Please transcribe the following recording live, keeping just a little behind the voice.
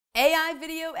AI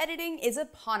video editing is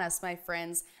upon us, my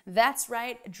friends. That's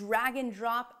right, drag and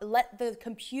drop, let the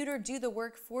computer do the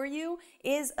work for you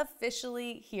is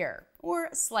officially here, or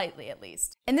slightly at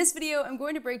least. In this video, I'm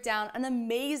going to break down an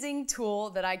amazing tool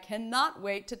that I cannot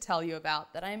wait to tell you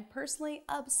about, that I'm personally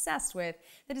obsessed with,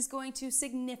 that is going to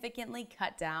significantly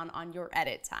cut down on your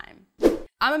edit time.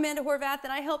 I'm Amanda Horvath,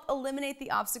 and I help eliminate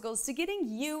the obstacles to getting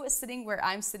you sitting where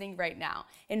I'm sitting right now,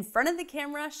 in front of the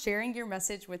camera, sharing your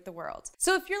message with the world.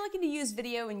 So if you're looking to use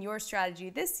video in your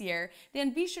strategy this year,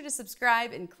 then be sure to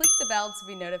subscribe and click the bell to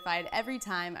be notified every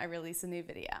time I release a new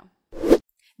video.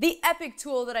 The epic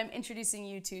tool that I'm introducing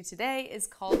you to today is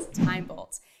called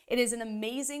Timebolt. It is an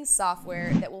amazing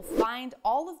software that will find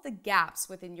all of the gaps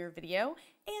within your video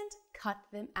and cut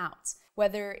them out.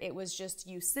 Whether it was just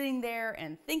you sitting there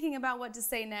and thinking about what to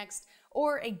say next,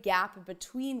 or a gap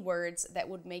between words that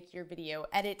would make your video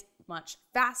edit much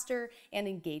faster and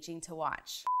engaging to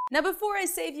watch. Now, before I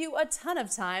save you a ton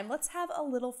of time, let's have a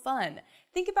little fun.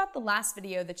 Think about the last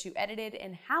video that you edited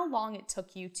and how long it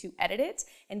took you to edit it,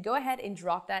 and go ahead and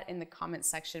drop that in the comment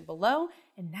section below.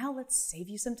 And now let's save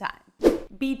you some time.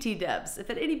 BT dubs, if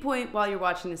at any point while you're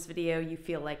watching this video you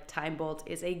feel like Timebolt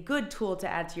is a good tool to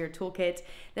add to your toolkit,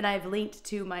 then I've linked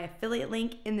to my affiliate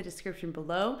link in the description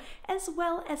below, as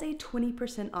well as a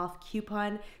 20% off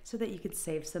coupon so that you can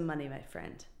save some money, my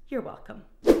friend. You're welcome.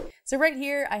 So right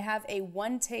here, I have a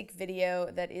one-take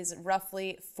video that is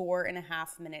roughly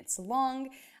 4.5 minutes long.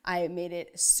 I made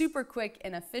it super quick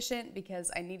and efficient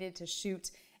because I needed to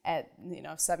shoot at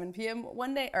 7 p.m.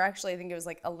 one day, or actually I think it was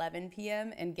like 11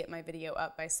 p.m. and get my video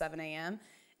up by 7 a.m.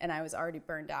 and I was already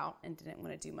burned out and didn't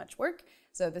want to do much work.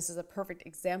 So this is a perfect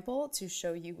example to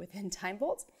show you within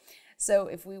Timebolt. So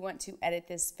if we want to edit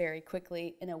this very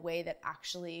quickly in a way that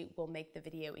actually will make the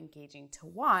video engaging to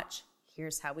watch,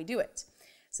 here's how we do it.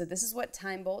 So this is what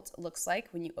Timebolt looks like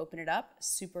when you open it up.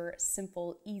 Super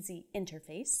simple, easy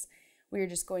interface. We are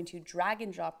just going to drag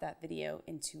and drop that video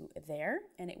into there,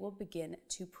 and it will begin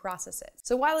to process it.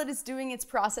 So while it is doing its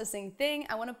processing thing,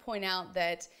 I want to point out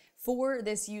that for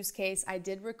this use case, I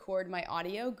did record my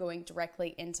audio going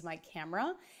directly into my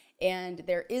camera. And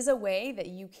there is a way that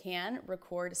you can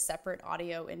record separate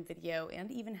audio and video and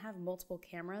even have multiple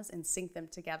cameras and sync them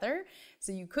together.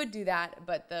 So you could do that,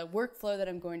 but the workflow that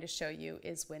I'm going to show you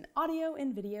is when audio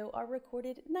and video are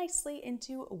recorded nicely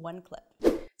into one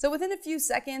clip. So within a few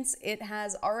seconds, it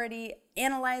has already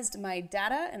analyzed my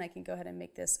data, and I can go ahead and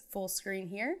make this full screen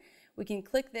here. We can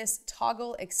click this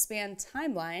toggle expand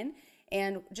timeline,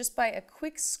 and just by a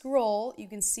quick scroll, you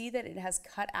can see that it has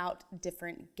cut out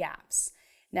different gaps.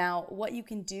 Now, what you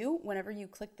can do whenever you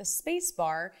click the space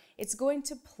bar, it's going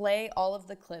to play all of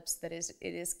the clips that it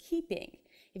is keeping.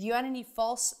 If you had any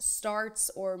false starts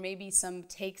or maybe some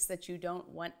takes that you don't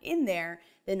want in there,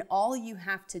 then all you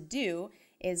have to do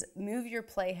is move your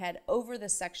playhead over the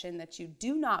section that you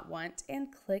do not want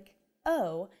and click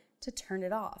O to turn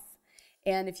it off.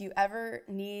 And if you ever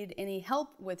need any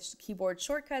help with keyboard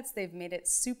shortcuts, they've made it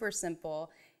super simple.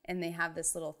 And they have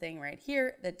this little thing right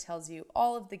here that tells you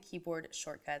all of the keyboard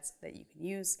shortcuts that you can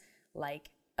use, like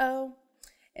O.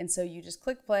 And so you just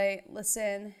click play,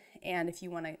 listen, and if you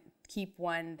want to keep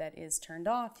one that is turned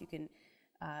off, you can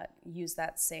use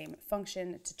that same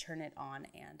function to turn it on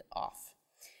and off.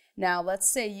 Now, let's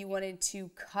say you wanted to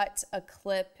cut a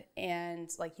clip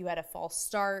and like you had a false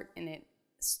start and it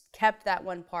kept that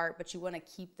one part, but you want to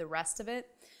keep the rest of it.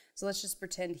 So let's just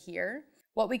pretend here.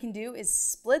 What we can do is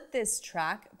split this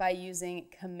track by using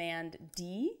Command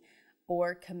D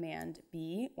or Command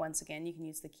B. Once again, you can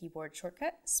use the keyboard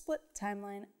shortcut, split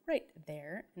timeline right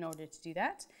there in order to do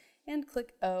that, and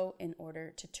click O in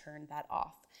order to turn that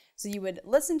off. So you would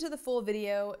listen to the full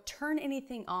video, turn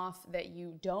anything off that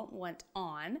you don't want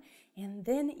on, and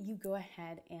then you go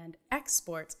ahead and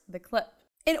export the clip.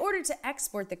 In order to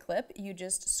export the clip, you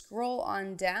just scroll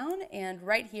on down, and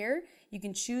right here, you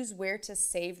can choose where to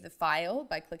save the file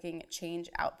by clicking Change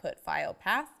Output File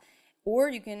Path, or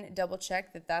you can double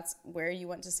check that that's where you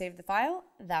want to save the file.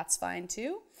 That's fine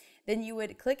too. Then you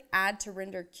would click Add to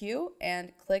Render Queue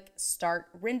and click Start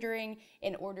Rendering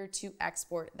in order to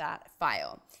export that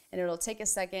file. And it'll take a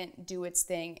second, do its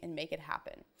thing, and make it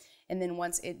happen. And then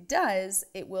once it does,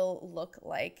 it will look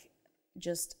like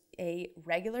just a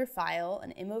regular file,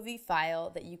 an MOV file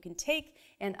that you can take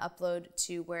and upload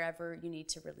to wherever you need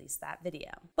to release that video.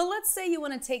 But let's say you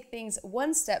want to take things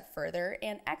one step further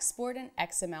and export an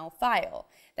XML file.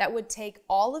 That would take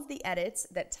all of the edits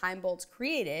that Timebolt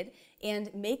created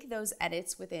and make those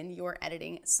edits within your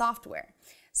editing software.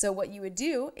 So what you would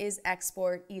do is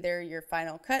export either your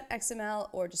Final Cut XML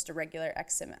or just a regular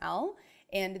XML,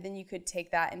 and then you could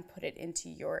take that and put it into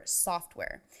your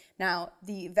software. Now,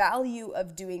 the value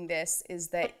of doing this is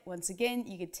that, once again,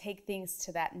 you could take things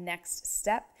to that next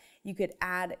step. You could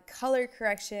add color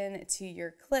correction to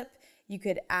your clip. You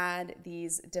could add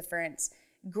these different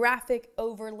graphic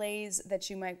overlays that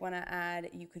you might want to add.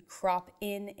 You could crop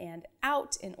in and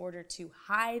out in order to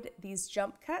hide these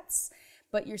jump cuts,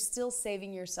 but you're still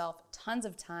saving yourself tons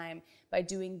of time by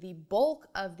doing the bulk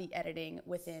of the editing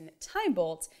within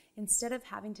Timebolt instead of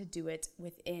having to do it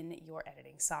within your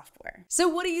editing software. So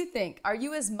what do you think? Are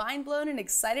you as mind blown and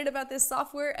excited about this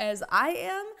software as I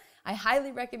am? I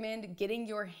highly recommend getting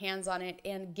your hands on it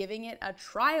and giving it a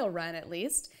trial run at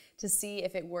least to see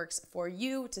if it works for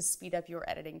you to speed up your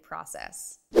editing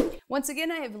process. Once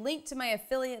again, I have linked to my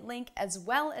affiliate link as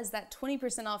well as that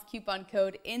 20% off coupon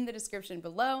code in the description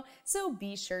below, so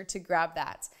be sure to grab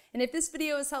that. And if this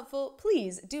video is helpful,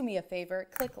 please do me a favor,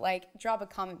 click like, drop a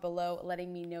comment below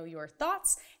letting me know your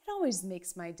thoughts. It always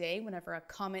makes my day whenever a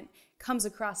comment comes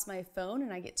across my phone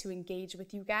and I get to engage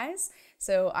with you guys.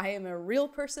 So I am a real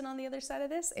person on the other side of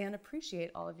this and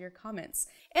appreciate all of your comments.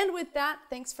 And with that,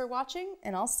 thanks for watching,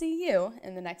 and I'll see you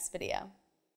in the next video.